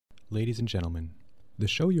Ladies and gentlemen, the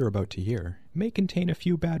show you're about to hear may contain a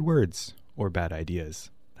few bad words or bad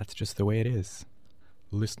ideas. That's just the way it is.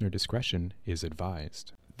 Listener discretion is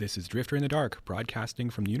advised. This is Drifter in the Dark, broadcasting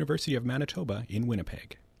from the University of Manitoba in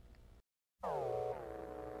Winnipeg.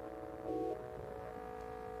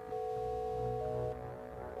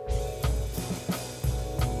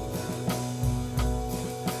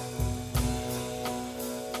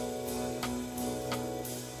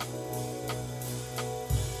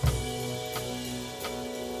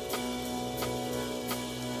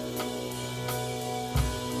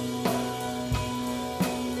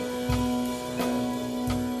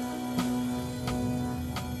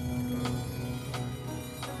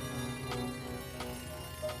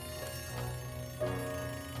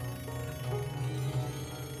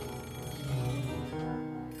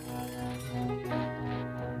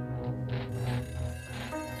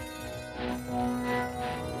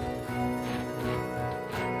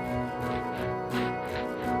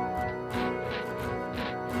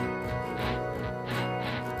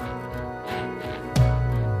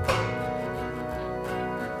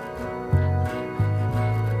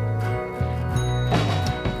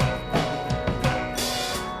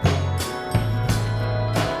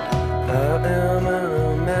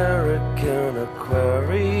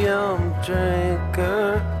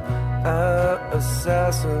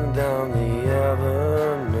 Assassin down the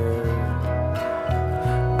avenue.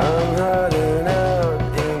 I'm hiding out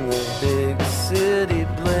in the big city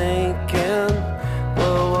blinking.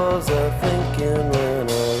 What was I thinking when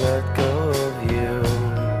I let go of you?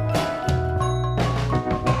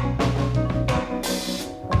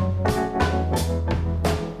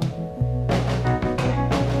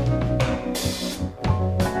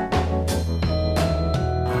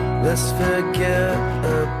 Let's forget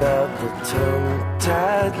about the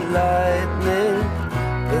tongue-tied lightning.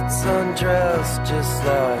 Let's undress just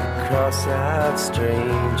like cross-eyed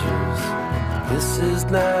strangers. This is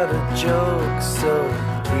not a joke, so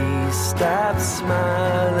please stop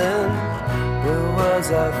smiling. What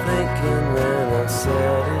was I thinking when I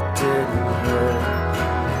said it didn't hurt?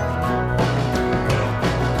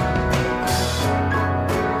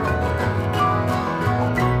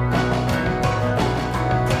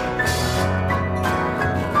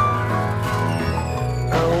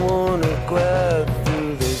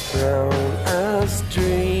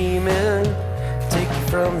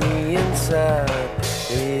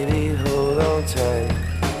 Baby, hold on tight.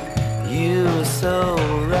 You were so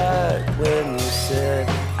right when you said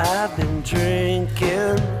I've been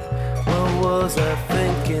drinking. What was I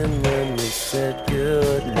thinking when we said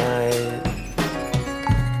goodnight?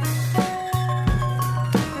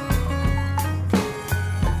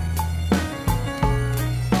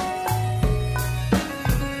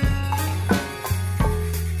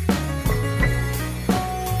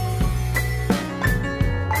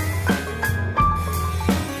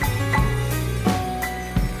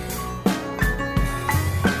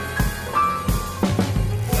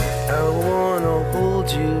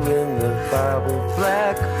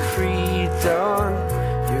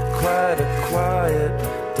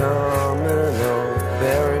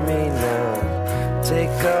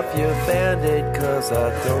 Your band-aid, cause I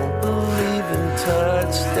don't believe in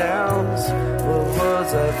touchdowns. What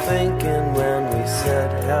was I thinking when we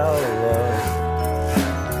said hello?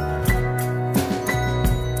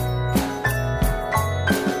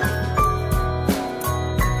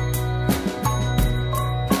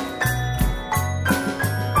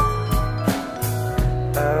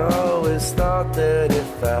 I always thought that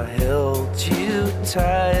if I held you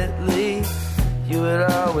tightly, you would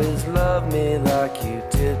always love me like you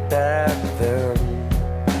did back then.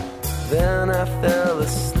 Then I fell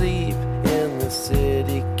asleep and the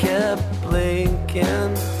city kept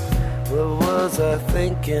blinking. What was I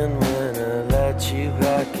thinking when I let you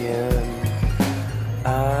back in?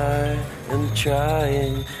 I am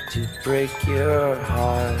trying to break your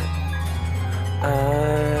heart.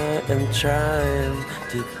 I am trying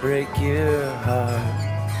to break your heart.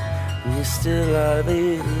 You still I'd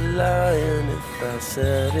be lying if I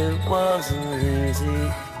said it wasn't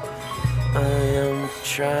easy. I am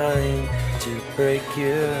trying to break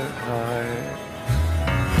your heart.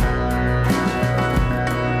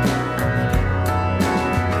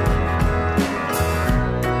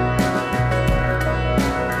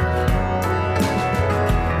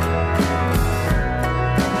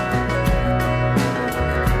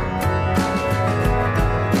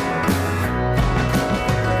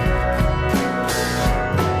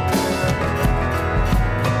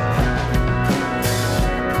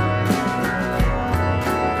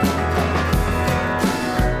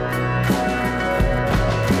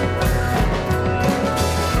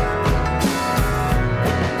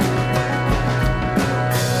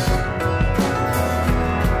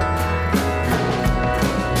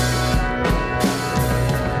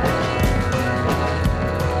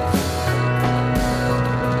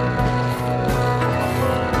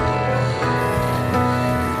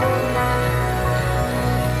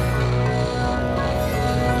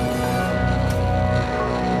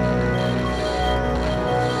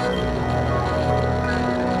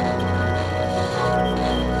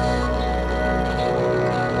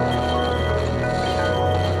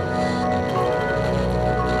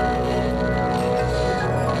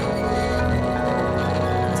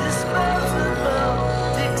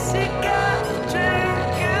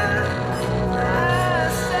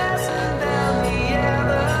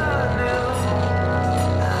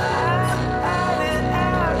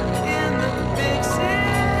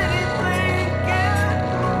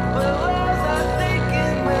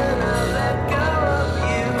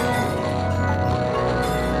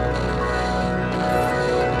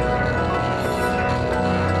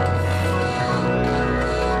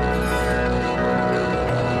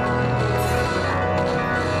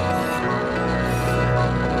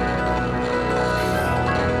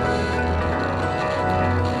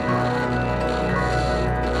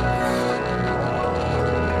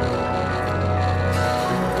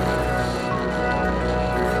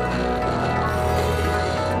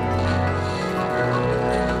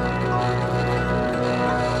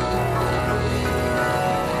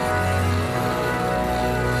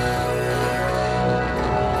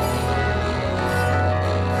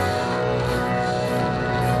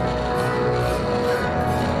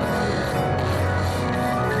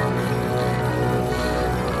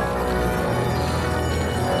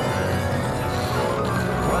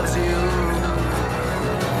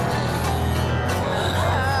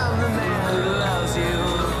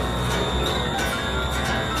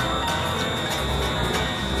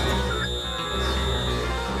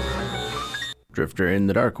 Drifter in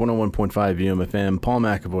the Dark, 101.5 UMFM. Paul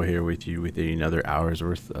McAvoy here with you with another hour's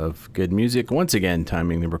worth of good music. Once again,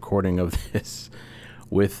 timing the recording of this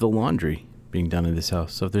with the laundry being done in this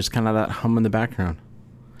house. So if there's kind of that hum in the background,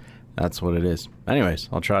 that's what it is. Anyways,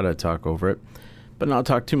 I'll try to talk over it, but not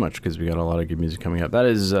talk too much because we got a lot of good music coming up. That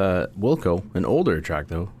is Wilco, an older track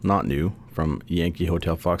though, not new, from Yankee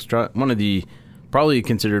Hotel Foxtrot. One of the, probably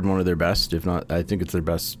considered one of their best, if not, I think it's their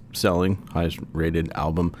best selling, highest rated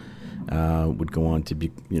album. Would go on to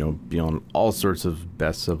be, be on all sorts of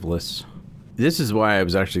bests of lists. This is why I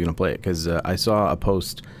was actually going to play it, because I saw a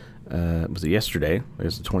post, was it yesterday, I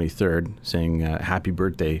guess the 23rd, saying happy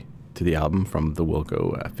birthday to the album from the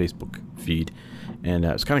Wilco Facebook feed. And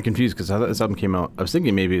I was kind of confused because I thought this album came out, I was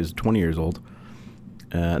thinking maybe it was 20 years old.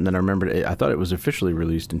 And then I remembered, I thought it was officially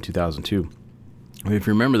released in 2002. If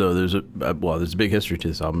you remember, though, there's a big history to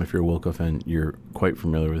this album. If you're a Wilco fan, you're quite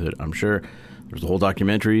familiar with it, I'm sure. There's a whole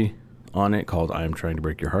documentary on it called I Am Trying to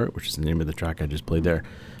Break Your Heart, which is the name of the track I just played there,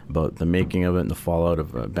 about the making of it and the fallout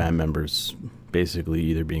of band members basically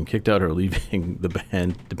either being kicked out or leaving the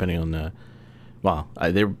band, depending on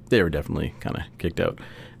they were definitely kind of kicked out.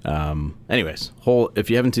 Anyways, if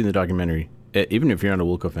you haven't seen the documentary, even if you're not a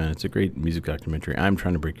Wilco fan, it's a great music documentary. I'm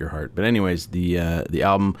Trying to Break Your Heart. But anyways, the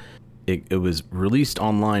album, it was released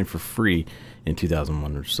online for free in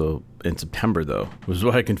 2001, so in September, though, which is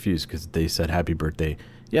why I confused, because they said happy birthday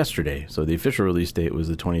yesterday. So the official release date was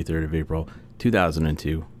the 23rd of April,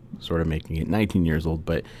 2002, sort of making it 19 years old,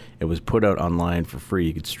 but it was put out online for free.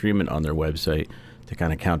 You could stream it on their website to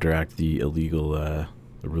kind of counteract the illegal the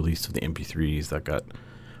release of the MP3s that got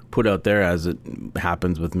put out there, as it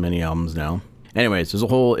happens with many albums now. Anyways, there's a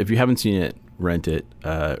whole, if you haven't seen it, rent it,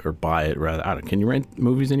 or buy it, rather. I don't know, can you rent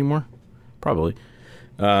movies anymore? Probably.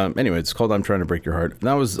 Anyway, it's called I'm Trying to Break Your Heart. And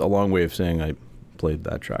that was a long way of saying I played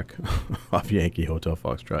that track off Yankee Hotel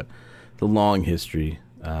Foxtrot. The long history.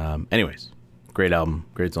 Anyways, great album,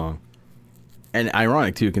 great song. And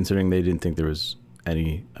ironic, too, considering they didn't think there was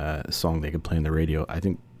any song they could play on the radio. I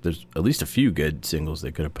think there's at least a few good singles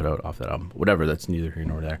they could have put out off that album. Whatever, that's neither here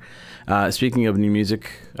nor there. Speaking of new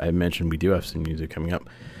music, I mentioned we do have some music coming up.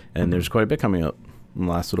 And there's quite a bit coming up in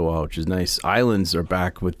the last little while, which is nice. Islands are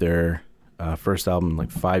back with their first album in like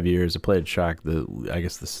 5 years. I played a track, I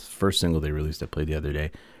guess this first single they released I played the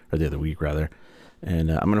other week rather. And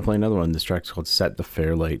I'm going to play another one. This track's called Set the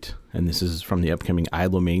Fairlight. And this is from the upcoming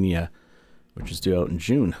Ilomania, which is due out in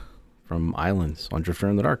June, from Islands on Drifter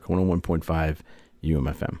in the Dark, 101.5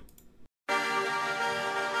 UMFM.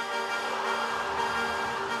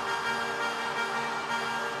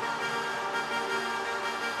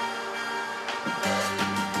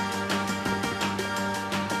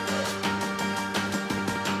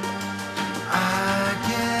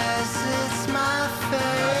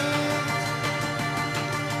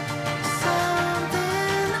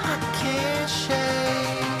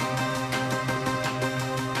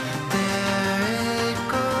 There it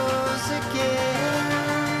goes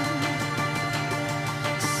again.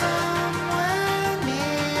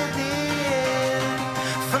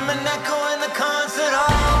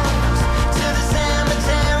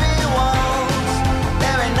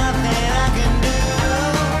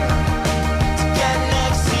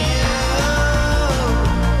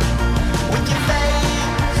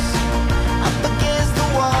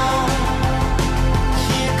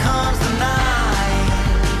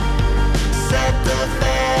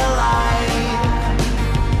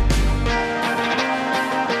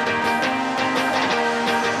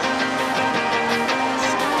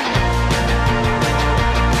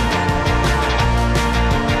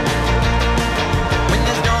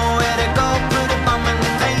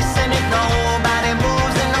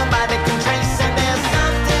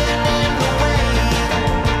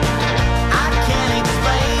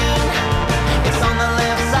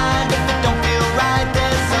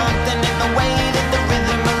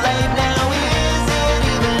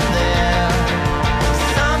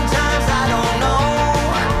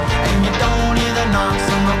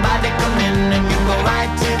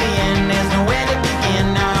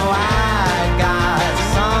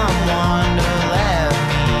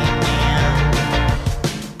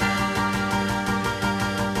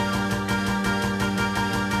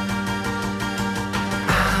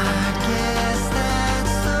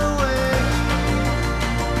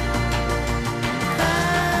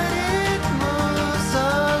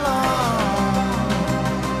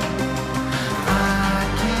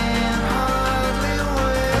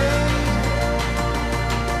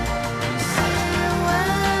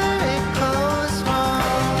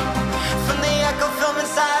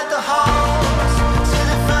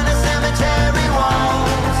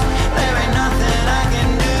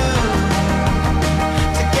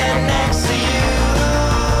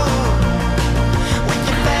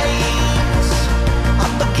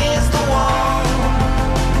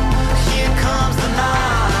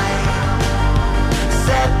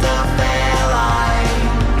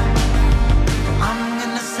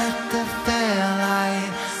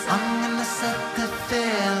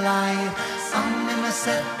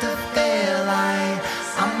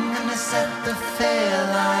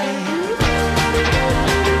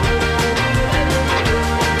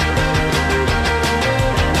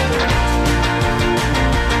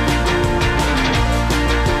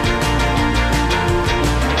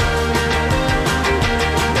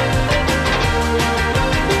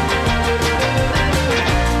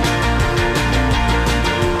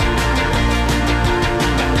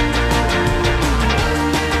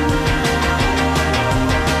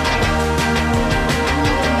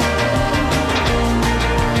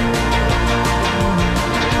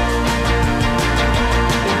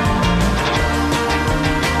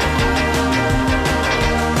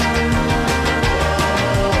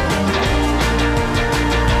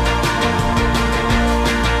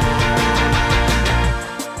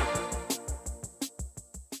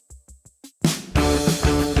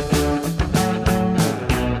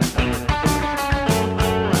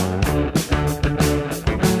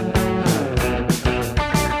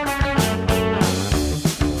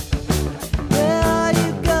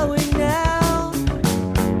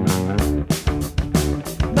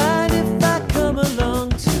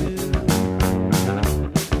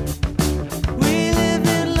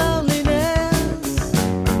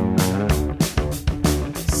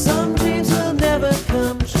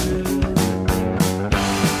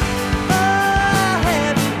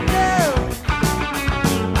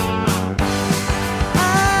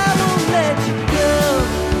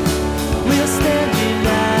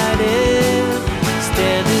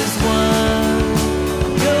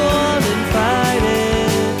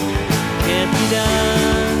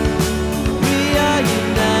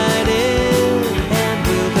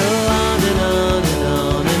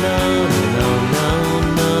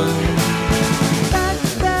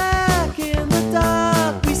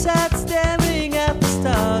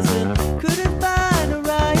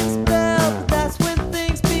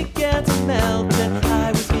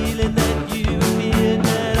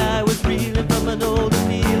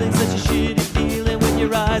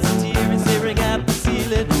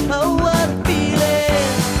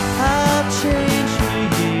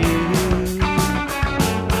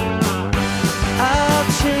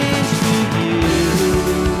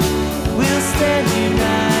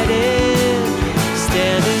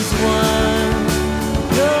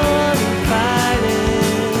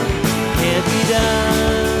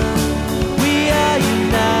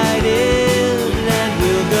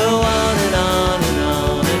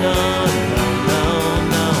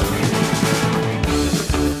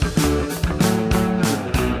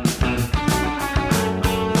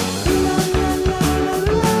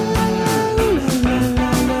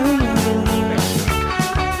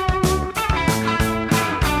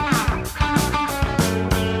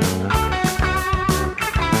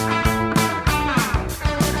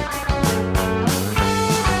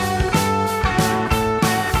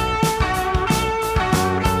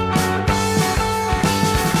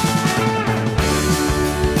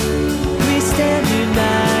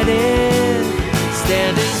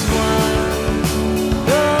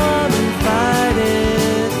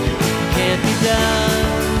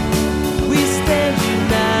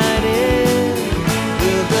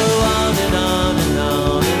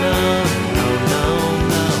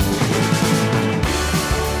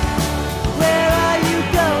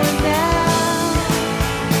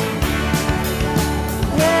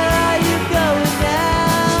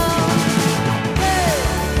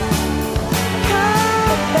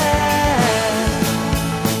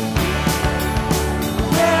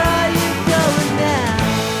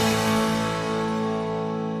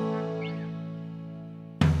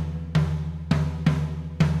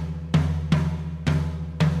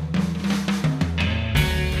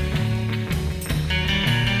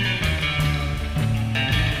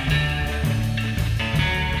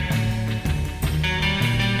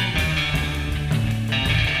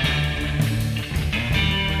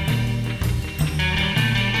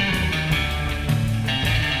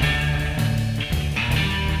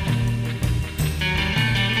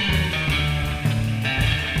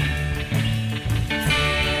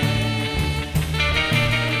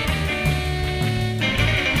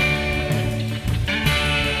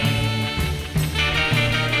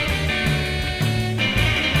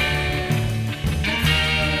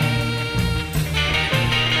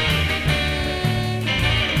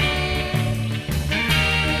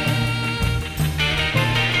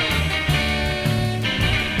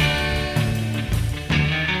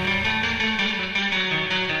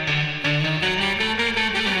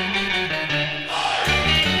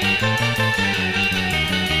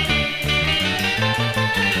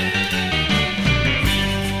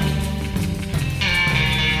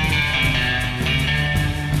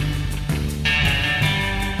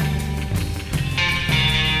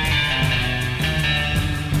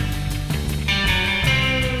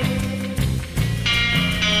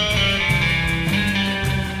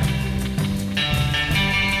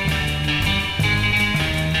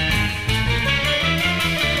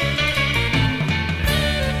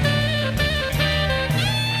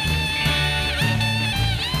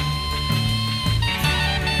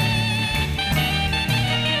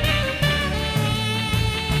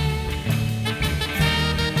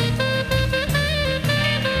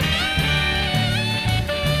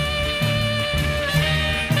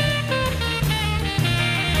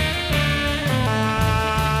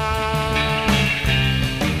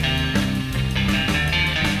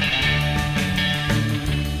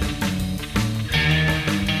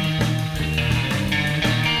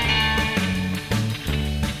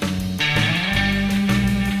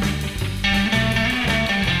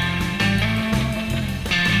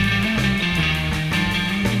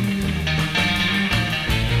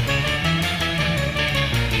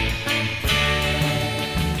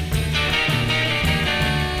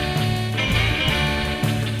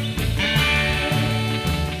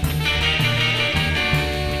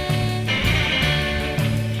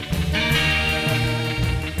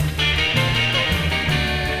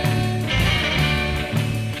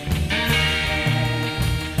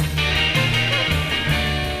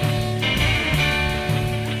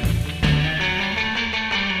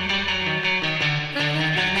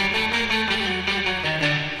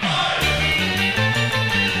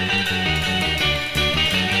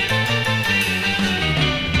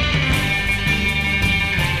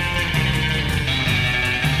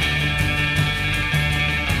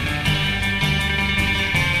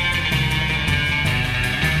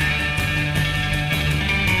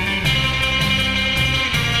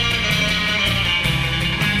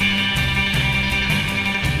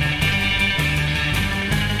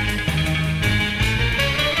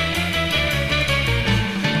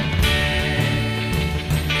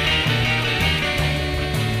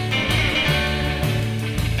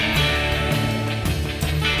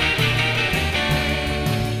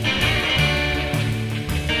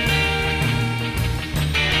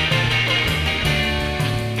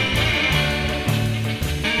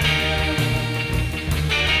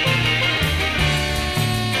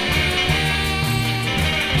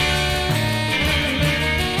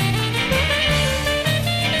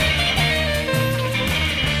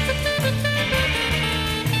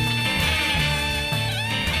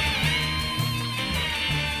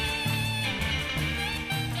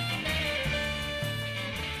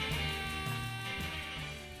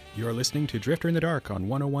 You're listening to Drifter in the Dark on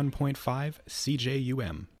 101.5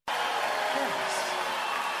 CJUM.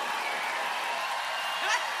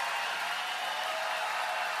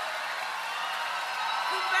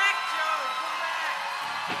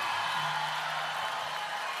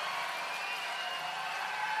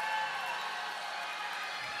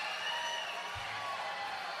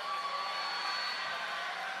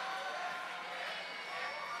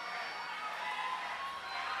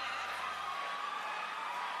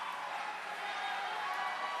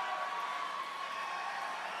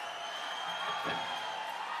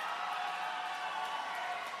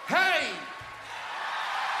 Hey!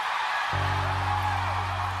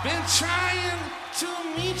 Been trying to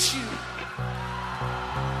meet you.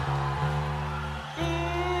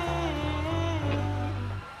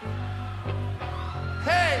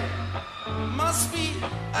 Hey, must be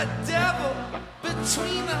a devil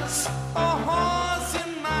between us, a horse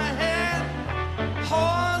in my head,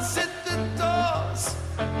 horse at the doors,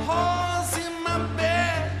 horse in my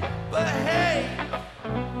bed. But hey,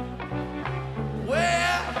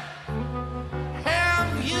 where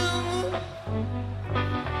have you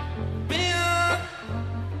been?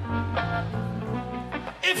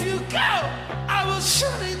 If you go, I will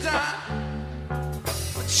shut it down.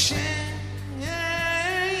 But change.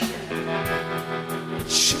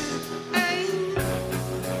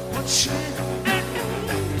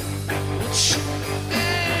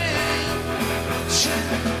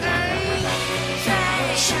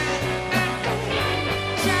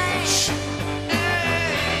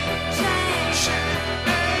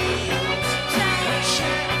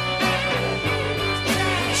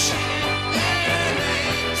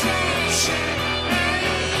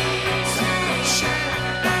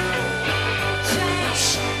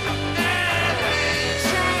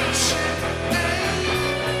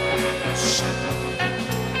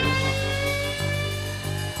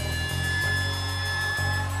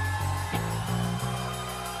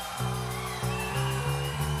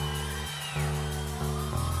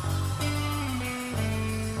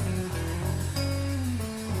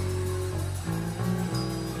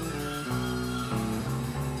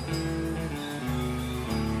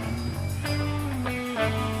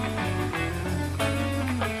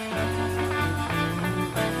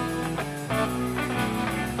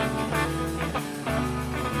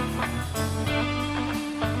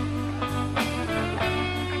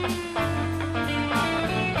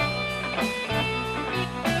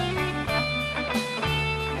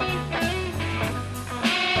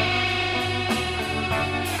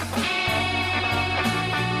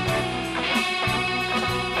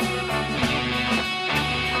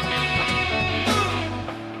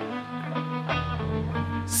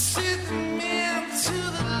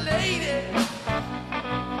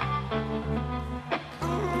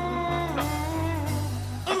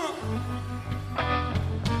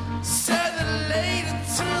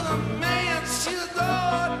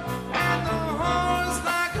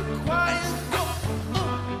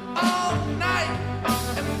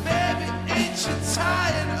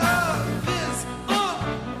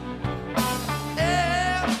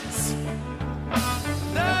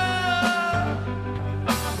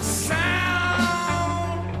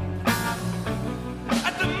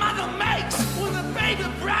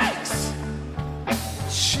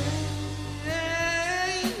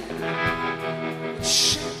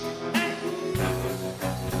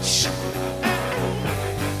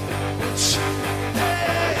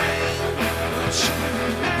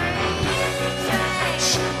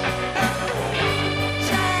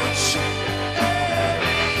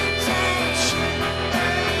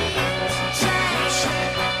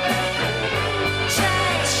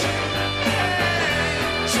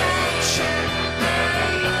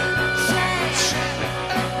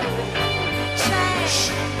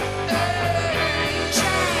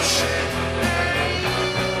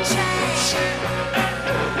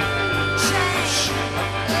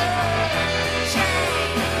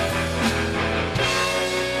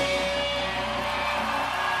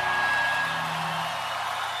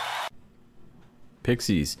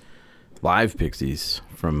 Pixies, live Pixies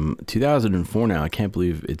from 2004 now. I can't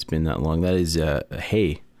believe it's been that long. That is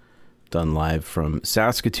Hey, done live from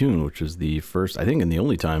Saskatoon, which was the first, I think, and the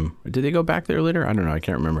only time. Did they go back there later? I don't know. I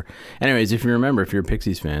can't remember. Anyways, if you remember, if you're a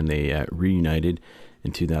Pixies fan, they reunited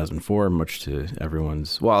in 2004, much to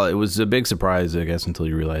everyone's, well, it was a big surprise, I guess, until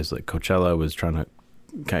you realized like Coachella was trying to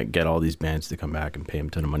kind of get all these bands to come back and pay them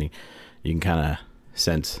a ton of money. You can kind of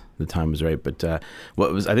sense the time was right. But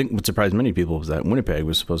what surprised many people was that Winnipeg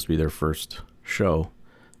was supposed to be their first show,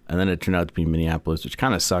 and then it turned out to be Minneapolis, which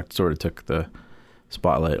kind of sucked. Sort of took the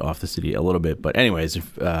spotlight off the city a little bit. But anyways,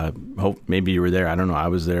 if hope maybe you were there. I don't know. I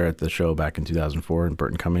was there at the show back in 2004 in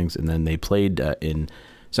Burton Cummings, and then they played in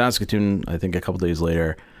Saskatoon, I think a couple days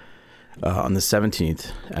later, on the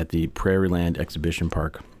 17th at the Prairieland Exhibition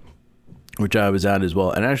Park, which I was at as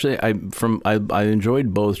well. And actually, I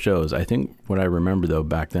enjoyed both shows. I think what I remember, though,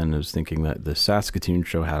 back then, I was thinking that the Saskatoon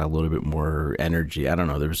show had a little bit more energy. I don't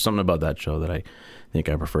know. There was something about that show that I think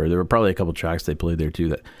I prefer. There were probably a couple tracks they played there, too,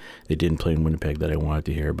 that they didn't play in Winnipeg that I wanted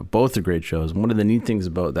to hear. But both are great shows. One of the neat things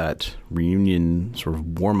about that reunion sort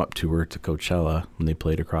of warm-up tour to Coachella, when they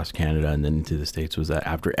played across Canada and then into the States, was that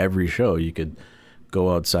after every show, you could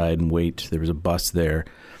go outside and wait. There was a bus there,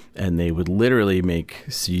 and they would literally make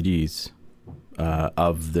CDs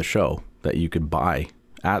of the show that you could buy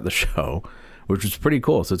at the show, which was pretty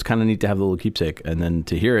cool. So it's kind of neat to have the little keepsake, and then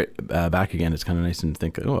to hear it back again, it's kind of nice and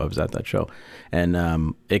think, oh, I was at that show.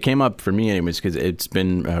 And it came up for me anyways because it's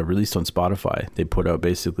been released on Spotify. They put out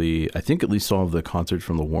basically, I think at least all of the concerts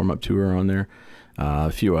from the warm-up tour on there, a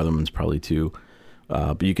few other ones probably too,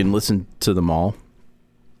 but you can listen to them all.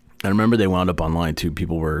 I remember they wound up online too.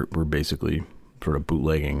 People were basically sort of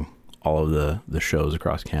bootlegging all of the shows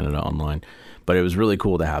across Canada online. But it was really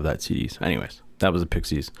cool to have that CD. So anyways, that was the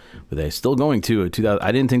Pixies. But they still going to 2000.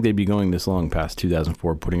 I didn't think they'd be going this long past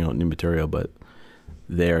 2004 putting out new material, but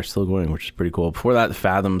they are still going, which is pretty cool. Before that, the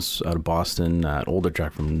Fathoms out of Boston, an older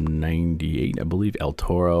track from 98, I believe, El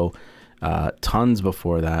Toro. Tons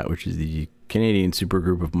before that, which is the Canadian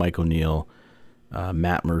supergroup of Mike O'Neill,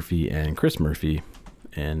 Matt Murphy, and Chris Murphy.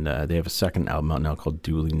 And they have a second album out now called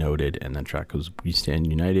Duly Noted, and that track goes We Stand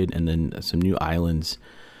United, and then some new Islands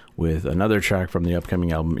with another track from the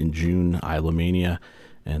upcoming album in June, Ilomania,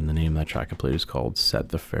 and the name of that track I played is called Set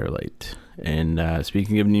the Fairlight. And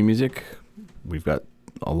speaking of new music, we've got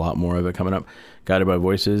a lot more of it coming up. Guided by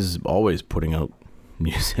Voices, always putting out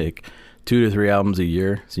music. 2 to 3 albums a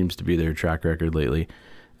year seems to be their track record lately,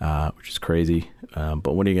 which is crazy.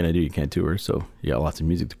 But what are you going to do? You can't tour, so you got lots of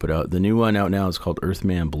music to put out. The new one out now is called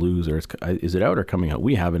Earthman Blues, or is it out or coming out?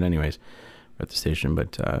 We have it anyways at the station,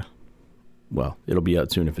 but well, it'll be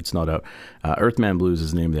out soon if it's not out. Earthman Blues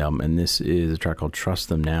is the name of the album, and this is a track called Trust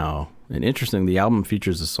Them Now. And interesting, the album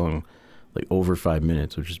features a song like over 5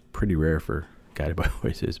 minutes, which is pretty rare for Guided by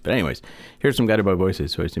Voices. But anyways, here's some Guided by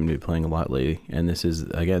Voices, who I seem to be playing a lot lately. And this is,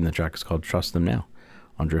 again, the track is called Trust Them Now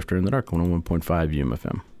on Drifter in the Dark, 101.5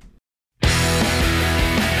 UMFM.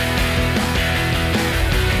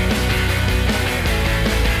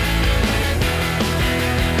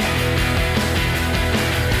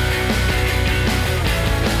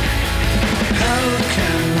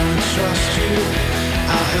 Trust you,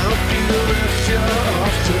 I'll help you if you're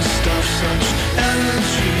off the stuff. Such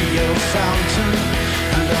energy, your fountain,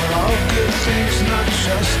 and are all good things, not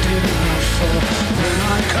just enough. For when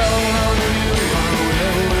I call on you, I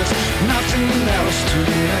will with nothing else to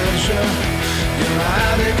measure. Your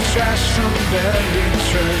attic trash from buried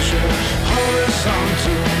treasure.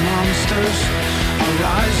 Horizontal monsters are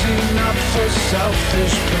rising up for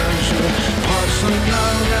selfish pleasure. Parts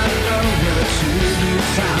unknown and nowhere to be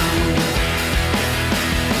found.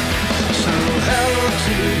 So how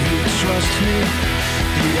do you trust me?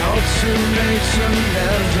 The ultimatum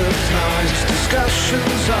never flies.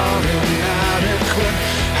 Discussions are inadequate.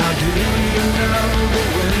 How do you know the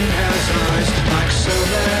wind has eyes? Like so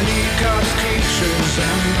many God's creatures,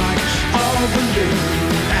 and like all the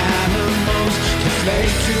living animals,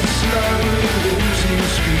 deflated, slowly losing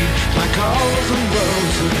speed. Like all the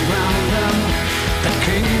worlds around them, the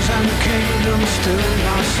kings and kingdoms still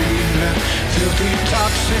not seen. Let filthy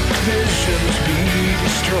toxic visions be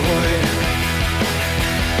destroyed.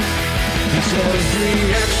 It's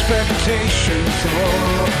every expectation for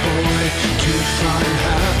a boy to find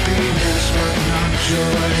happiness but not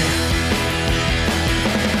joy.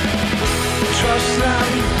 Trust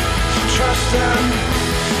them, trust them,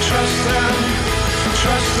 trust them,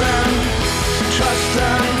 trust them, trust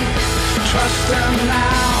them, trust them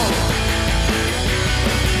now.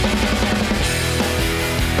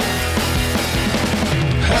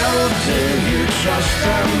 How do you trust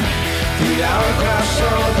them? The hourglass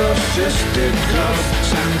or the fisted glove,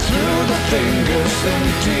 sand through the fingers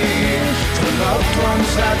indeed. The loved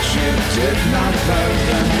ones that you did not love,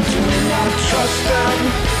 and do not trust them.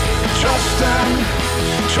 Trust them,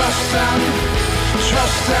 trust them,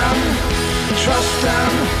 trust them, trust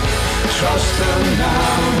them, trust them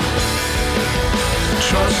now.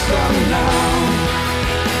 Trust them now.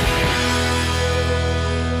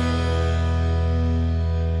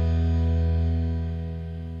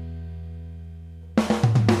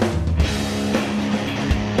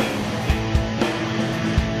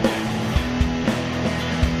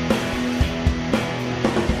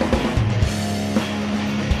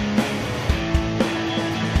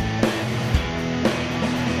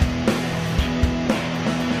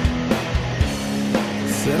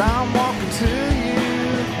 Said I'm walking to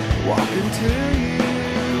you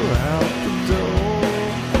out the door.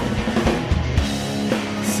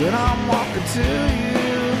 Said I'm walking to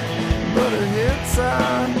you, but it hits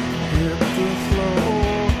hit the floor,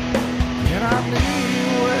 and I knew you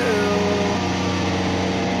well.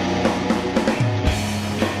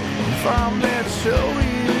 If I'm there to show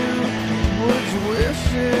you, would you wish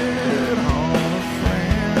it on a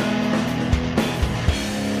friend?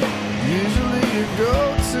 Usually you go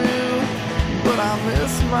to, but I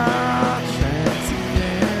miss my chance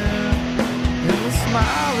again. And the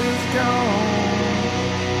smile is gone,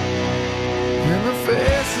 and the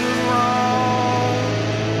face is wrong.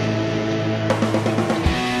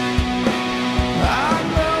 I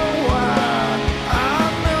know why, I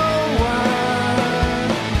know why.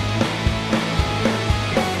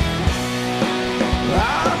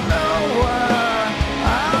 I know why,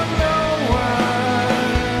 I know why.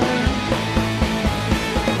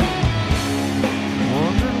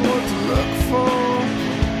 Wondering what to look for.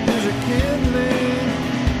 Is it kindling?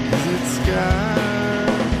 Is it sky?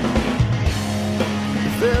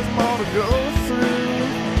 If there's more to go through,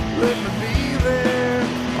 let me be there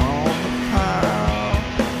on the pile.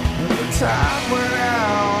 And the time went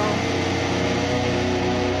out,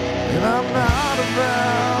 and I'm not about.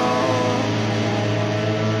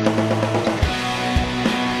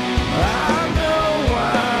 I know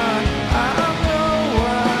why, I know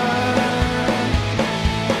why.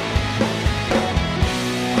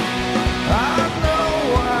 I know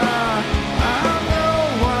why, I know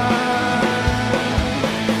why.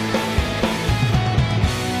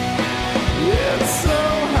 It's so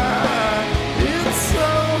high, it's so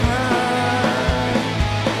high.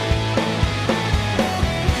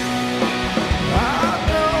 I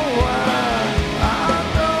know why, I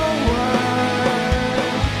know why.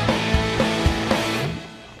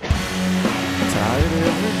 Tired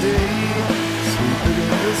every day, sweeping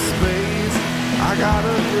into space. I got a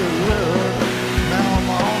good look, now I'm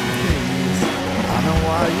on the case. I know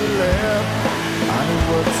why you left, I know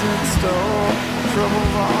what's in store.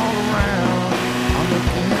 Trouble's all around, I'm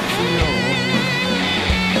looking for yours.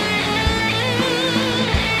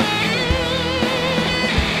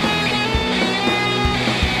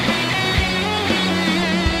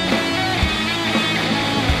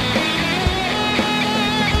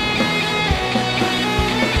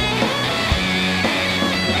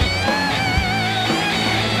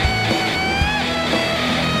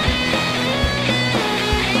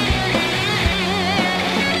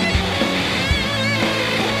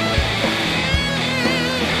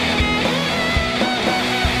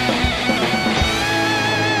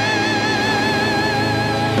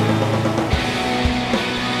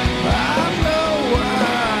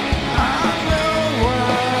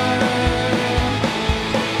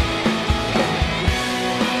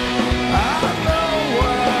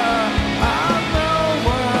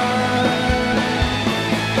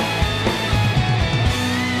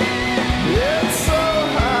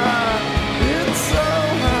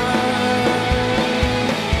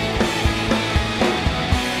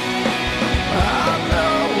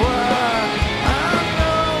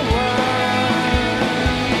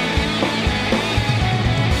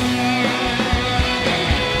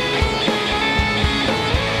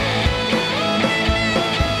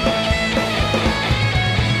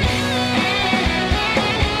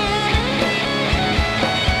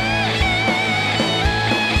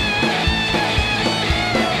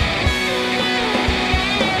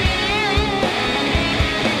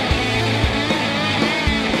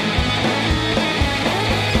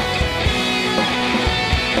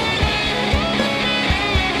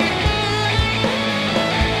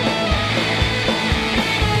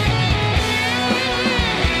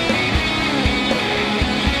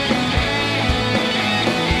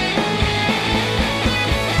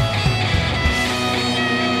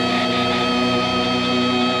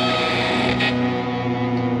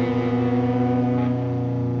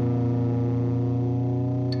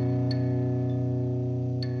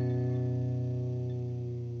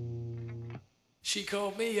 She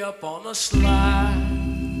called me up on a slide.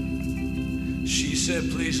 She said,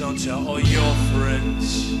 please don't tell all your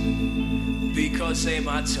friends, because they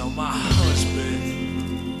might tell my husband,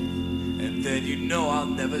 and then you know I'll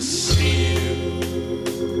never see you.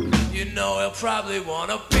 You know he'll probably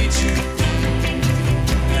wanna beat you,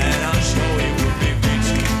 and I'm sure he would be beat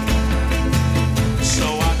you. So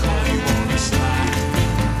I call you on the slide.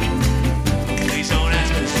 Please don't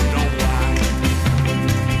ask, 'cause you know why.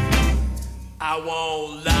 I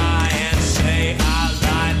won't lie and say I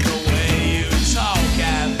like the way you talk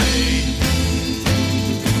at me.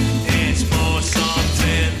 It's more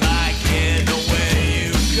something like in the way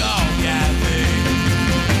you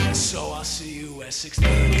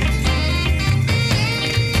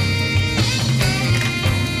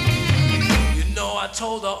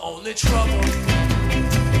told her only trouble.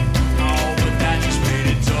 Oh, but that just made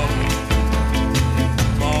it double.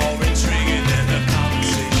 More intriguing than the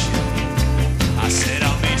conversation. I said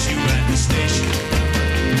I'll meet you at the station.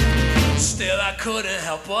 Still I couldn't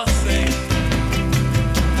help but think,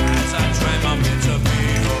 as I drank my bitter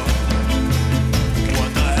beer, what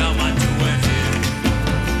the hell am I doing here?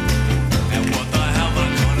 And what the hell am I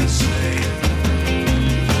gonna say?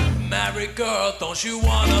 Married girl, don't you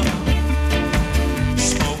wanna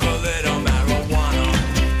smoke a little marijuana?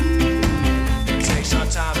 Take some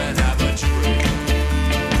time and have a drink,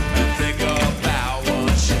 and think about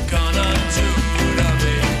what you're gonna do to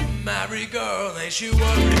me. Married girl, ain't you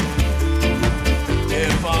worried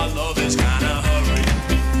if our love is kinda hurried?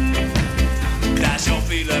 That you'll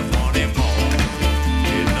be left wanting more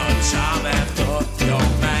in no time after your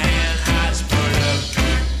man has murdered.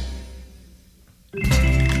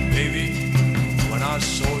 Baby, when I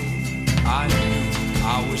saw you, I knew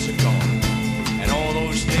I was a goner. And all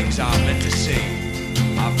those things I meant to say,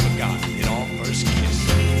 I forgot in our first kiss.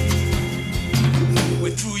 We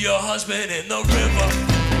threw your husband in the river,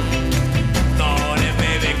 thought it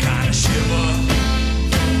made me kinda shiver.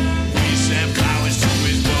 We sent flowers to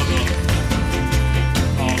his mother,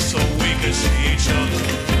 so we could see each other.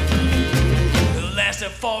 It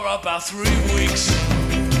lasted for about 3 weeks,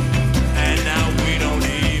 and now we don't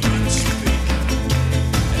even speak.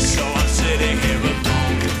 And so I'm sitting here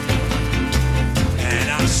alone, and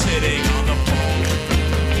I'm sitting on the phone.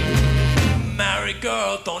 Married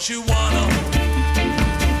girl, don't you wanna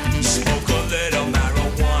smoke a little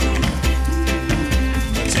marijuana?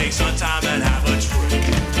 Take some time and have a drink,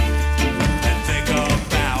 and think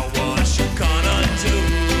about what you're gonna do.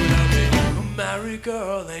 Married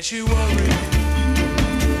girl, ain't you worried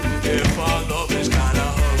if our love is kinda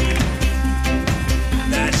hurried?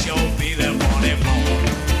 That you'll be there wanting more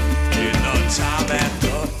in no time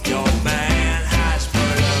after your man has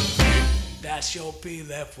murdered me. That you'll be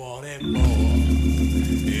left wanting more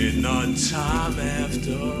in no time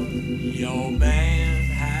after your man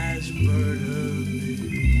has murdered me.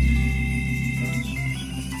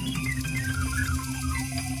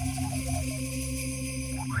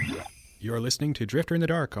 You're listening to Drifter in the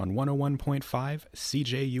Dark on 101.5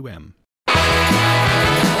 CJUM.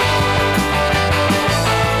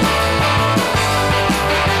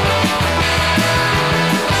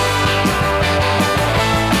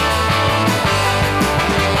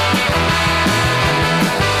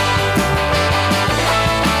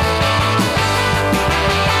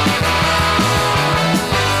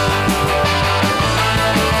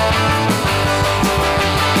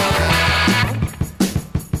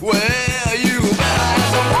 Well, you better have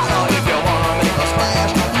some water if you wanna make a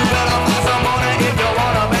splash. You better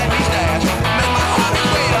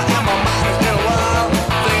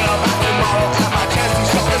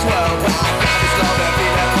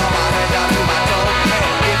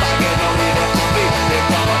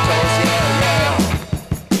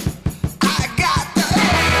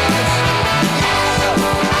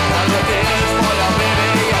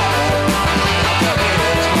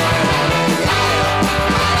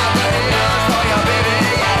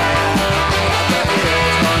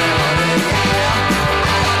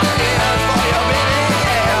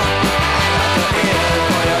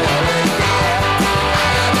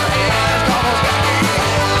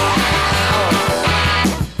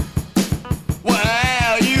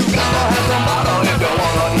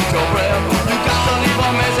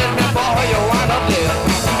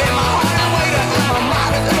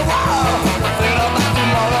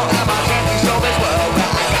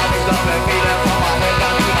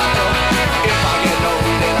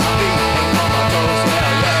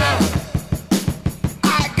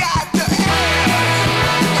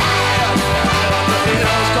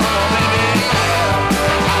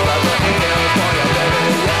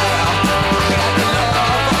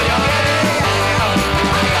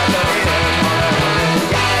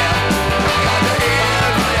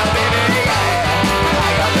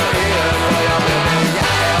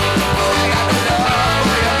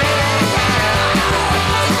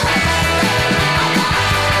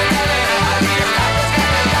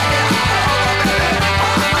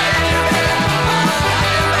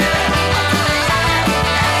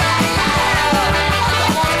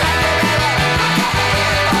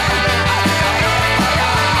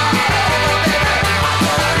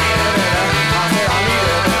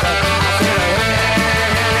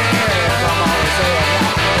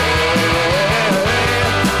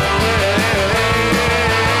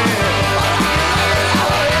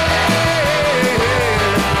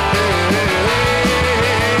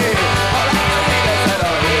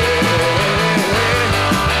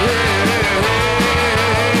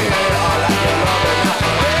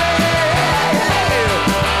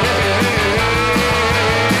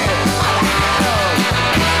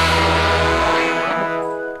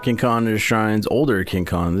King Khan and Shrines, older King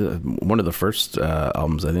Khan, one of the first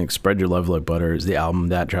albums, I think. Spread Your Love Like Butter is the album.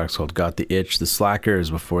 That track's called Got the Itch. The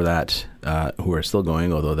Slackers before that, who are still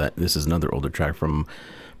going, although this is another older track from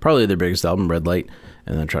probably their biggest album, Red Light.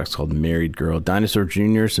 And that track's called Married Girl. Dinosaur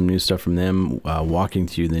Jr., some new stuff from them. Walking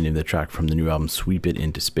to You, the name of the track from the new album, Sweep It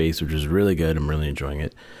Into Space, which is really good. I'm really enjoying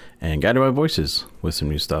it. And Guided by Voices with some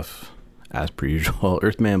new stuff, as per usual.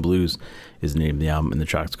 Earthman Blues is the name of the album, and the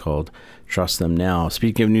track's called Trust Them Now.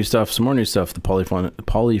 Speaking of new stuff, some more new stuff. The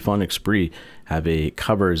Polyphonic Spree have a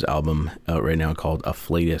covers album out right now called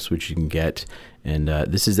Afflatus, which you can get. And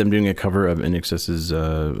this is them doing a cover of INXS's,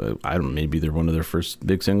 maybe they're one of their first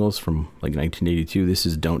big singles from like 1982. This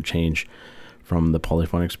is Don't Change from the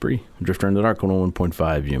Polyphonic Spree. Drifter in the Dark, 101.5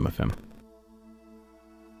 UMFM.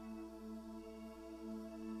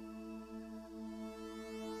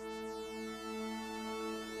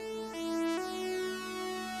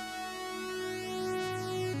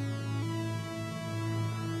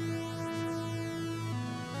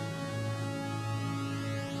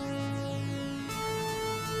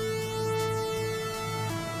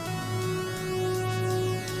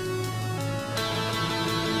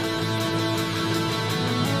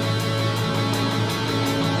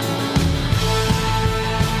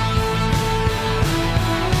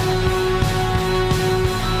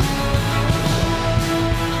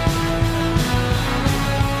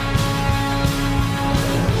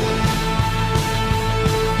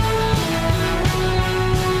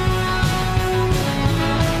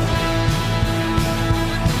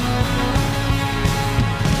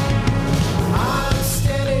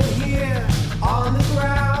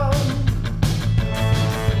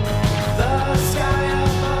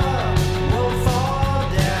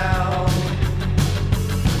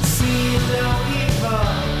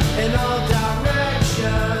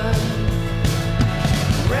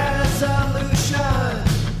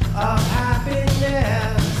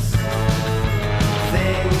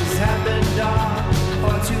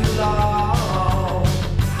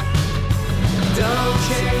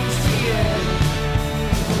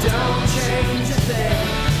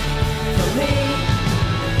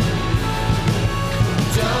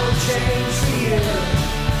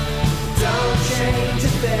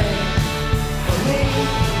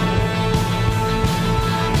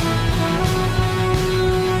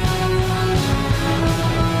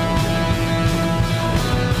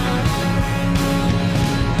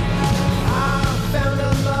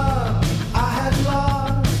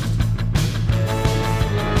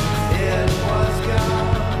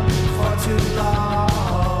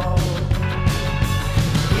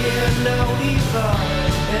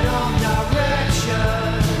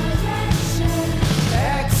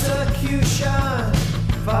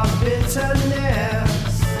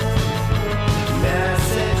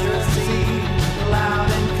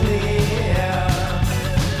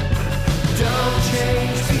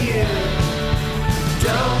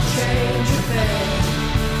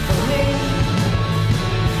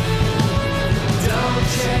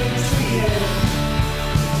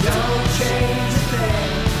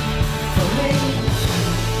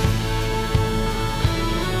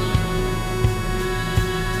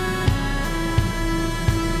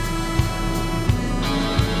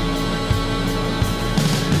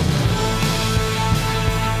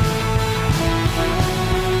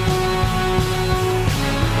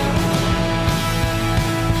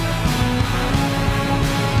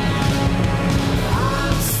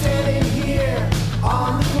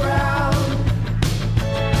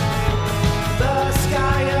 The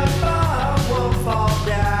sky above will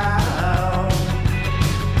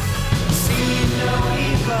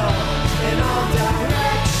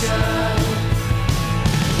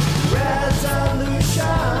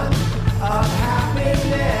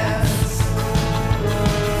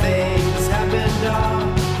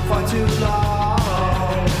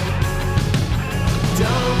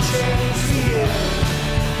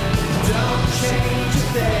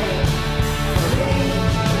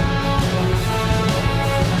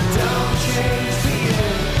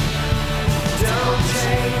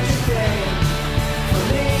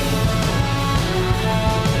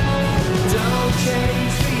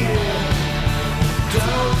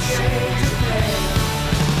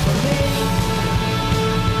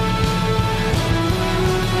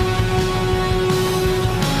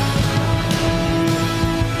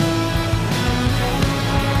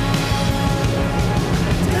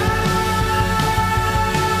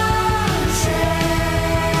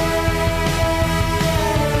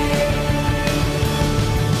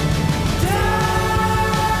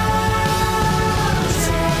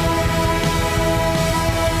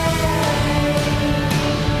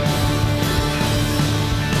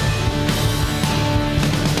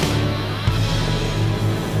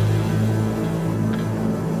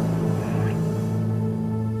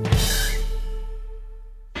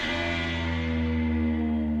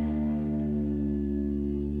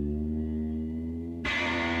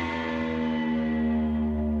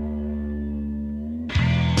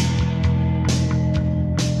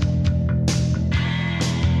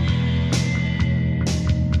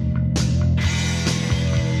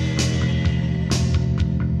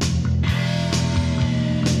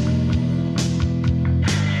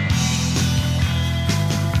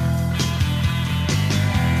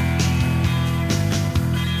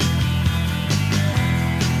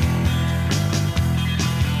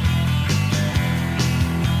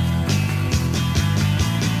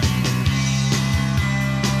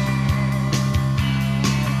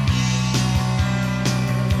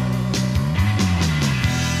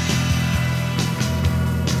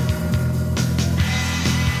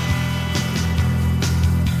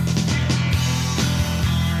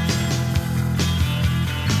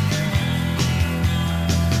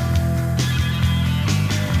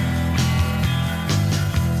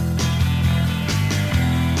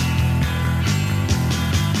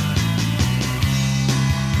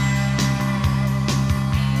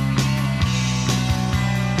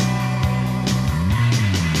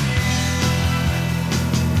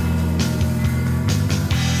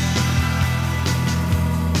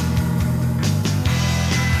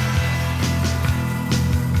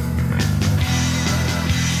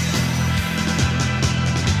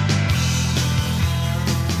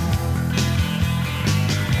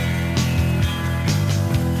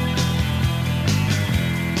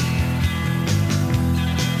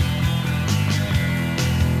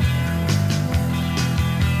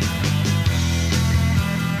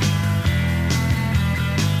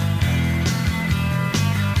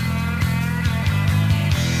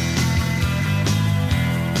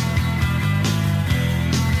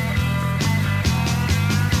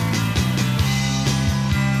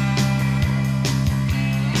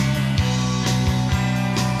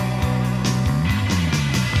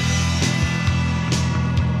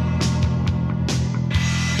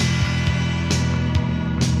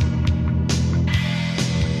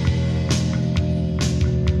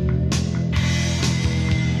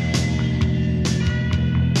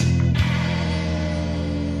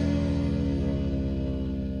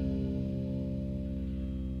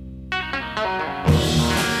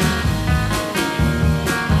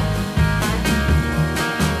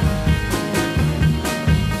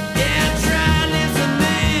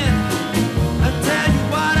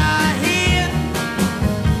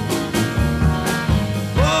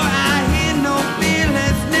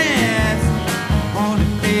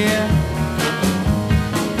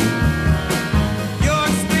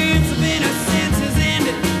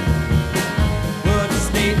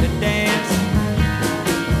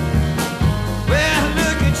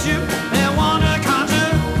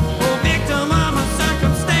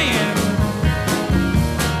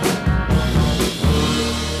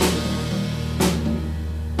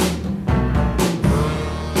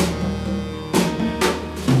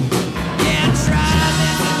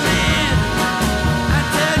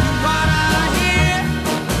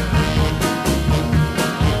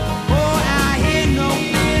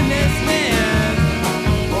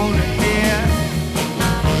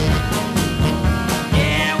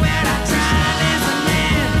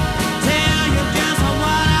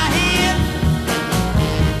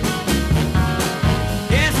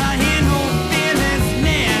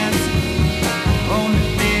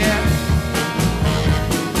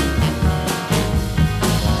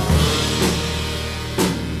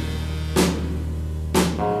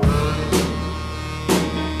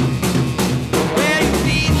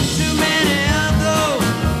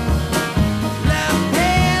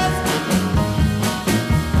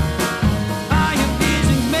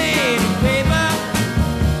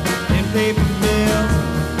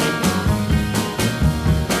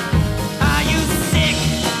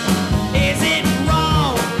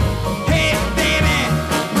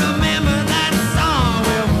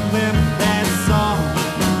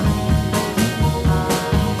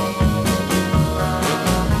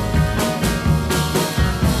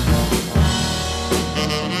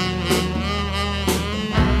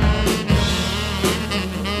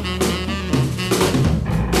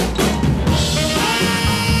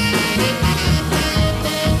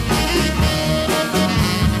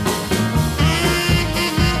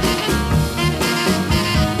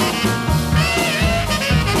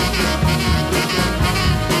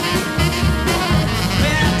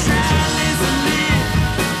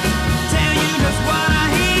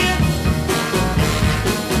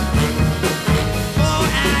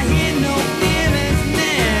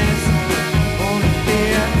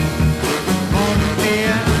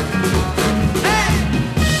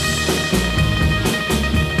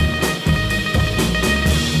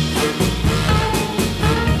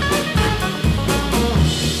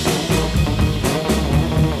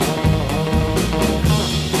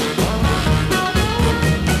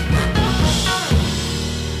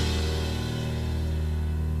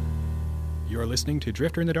listening to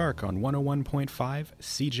Drifter in the Dark on 101.5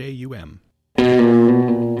 CJUM.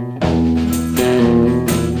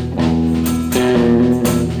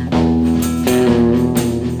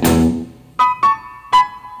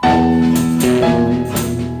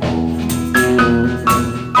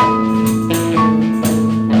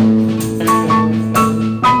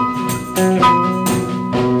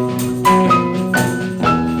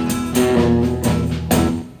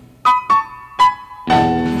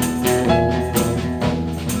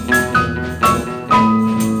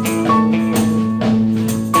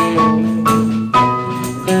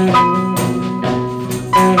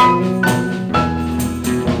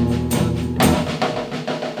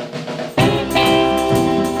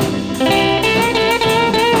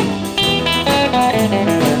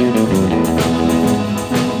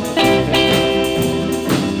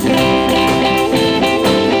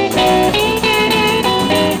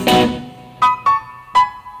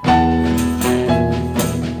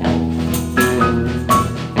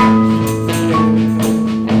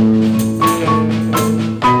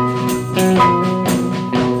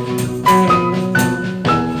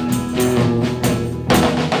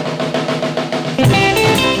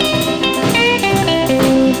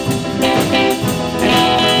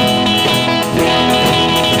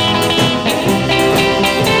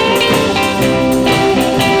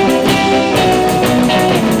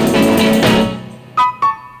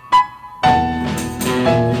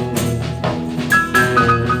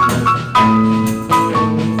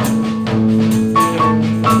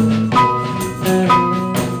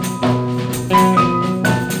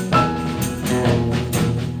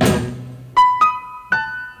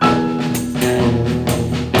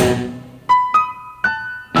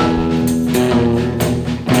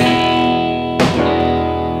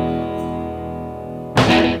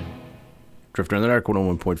 Drifter in the Dark,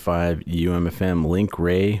 101.5 UMFM. Link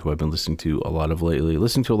Ray, who I've been listening to a lot of lately,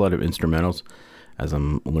 listening to a lot of instrumentals as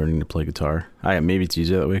I'm learning to play guitar. Maybe it's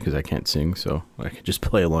easier that way because I can't sing, so I can just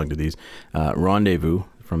play along to these. Rendezvous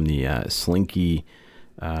from the Slinky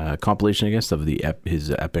compilation, I guess, of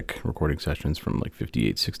his epic recording sessions from like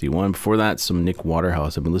 58, 61. Before that, some Nick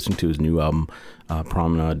Waterhouse. I've been listening to his new album,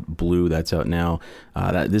 Promenade Blue. That's out now.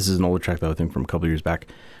 This is an older track that I think from a couple years back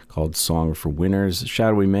called Song for Winners.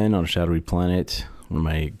 Shadowy Men on a Shadowy Planet. One of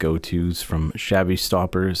my go-tos from Savvy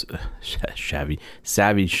Showstoppers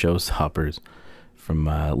from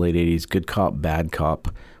late 80s. Good Cop, Bad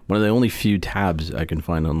Cop. One of the only few tabs I can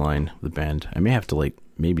find online with the band. I may have to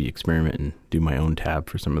maybe experiment and do my own tab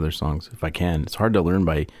for some of their songs if I can. It's hard to learn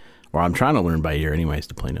I'm trying to learn by ear anyways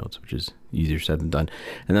to play notes, which is easier said than done.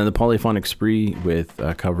 And then the Polyphonic Spree with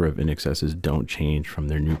a cover of INXS's Don't Change from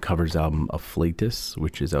their new covers album Afflatus,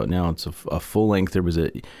 which is out now. It's a full length. There was a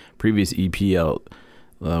previous EP out,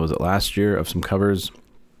 was it last year, of some covers.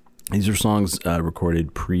 These are songs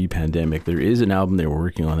recorded pre-pandemic. There is an album they were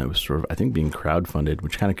working on that was sort of, I think, being crowdfunded,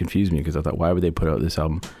 which kind of confused me because I thought, why would they put out this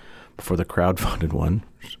album before the crowdfunded one?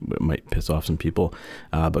 It might piss off some people.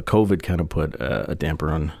 But COVID kind of put a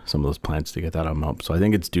damper on some of those plans to get that album out. So I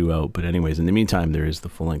think it's due out. But anyways, in the meantime, there is the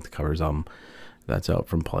full-length covers album that's out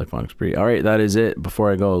from Polyphonic Spree. All right, that is it.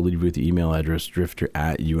 Before I go, I'll leave you with the email address,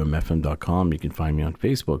 drifter@umfm.com. You can find me on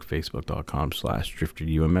Facebook,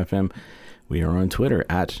 facebook.com/drifterumfm. We are on Twitter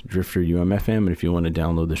 @drifterumfm. And if you want to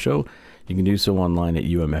download the show, you can do so online at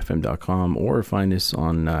umfm.com or find us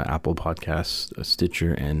on Apple Podcasts,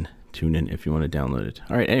 Stitcher, and TuneIn if you want to download it.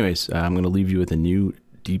 All right, anyways, I'm going to leave you with a new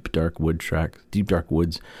Deep Dark Woods track.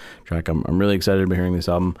 I'm really excited about hearing this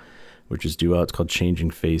album, which is due out. It's called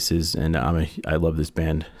Changing Faces, and I love this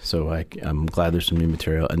band, so I'm glad there's some new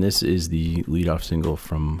material. And this is the lead-off single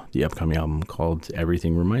from the upcoming album called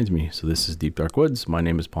Everything Reminds Me. So this is Deep Dark Woods. My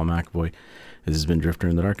name is Paul McAvoy. This has been Drifter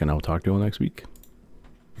in the Dark, and I'll talk to you all next week.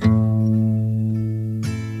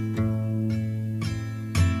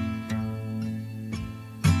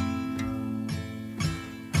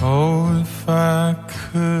 Oh, if I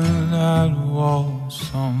could, I'd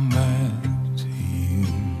waltz on back to you.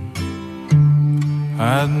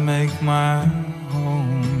 I'd make my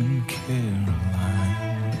home in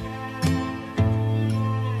Caroline.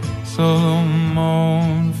 So don't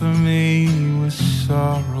mourn for me with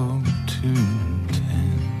sorrow too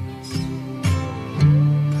intense.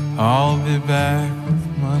 I'll be back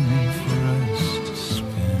with money for us to spend.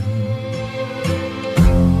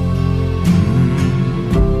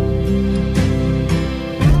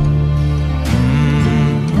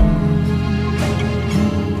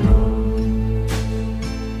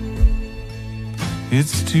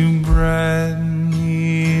 It's too bright in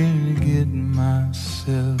here to get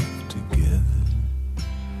myself together.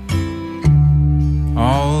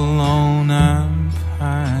 All alone I'm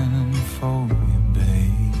pining for you.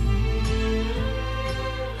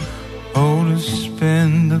 Oh, to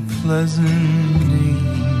spend a pleasant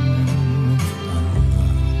evening with my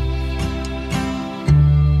love.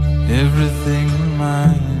 Everything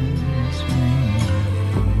reminds me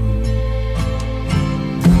of you.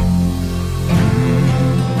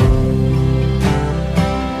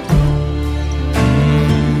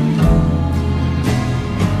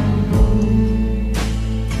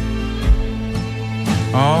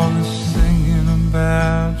 All the singing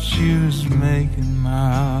about you's making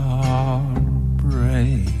my heart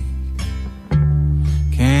break.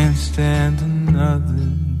 Can't stand another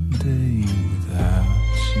day without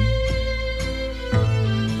you.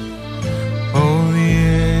 Oh, the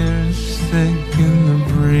air is thick and the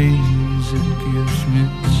breeze, it gives me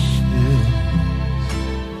chills.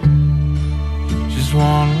 Just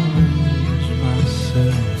wanna lose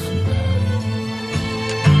myself now.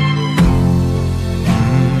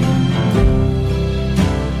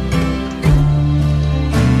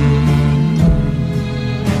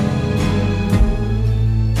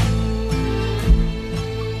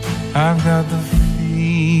 I've got the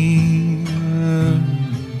fever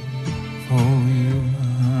for you,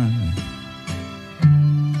 honey.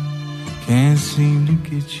 Can't seem to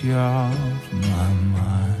get you off my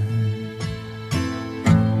mind.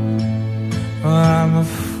 Well, I'm a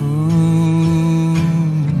fool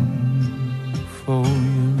for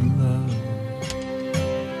your love,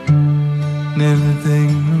 and everything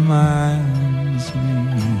reminds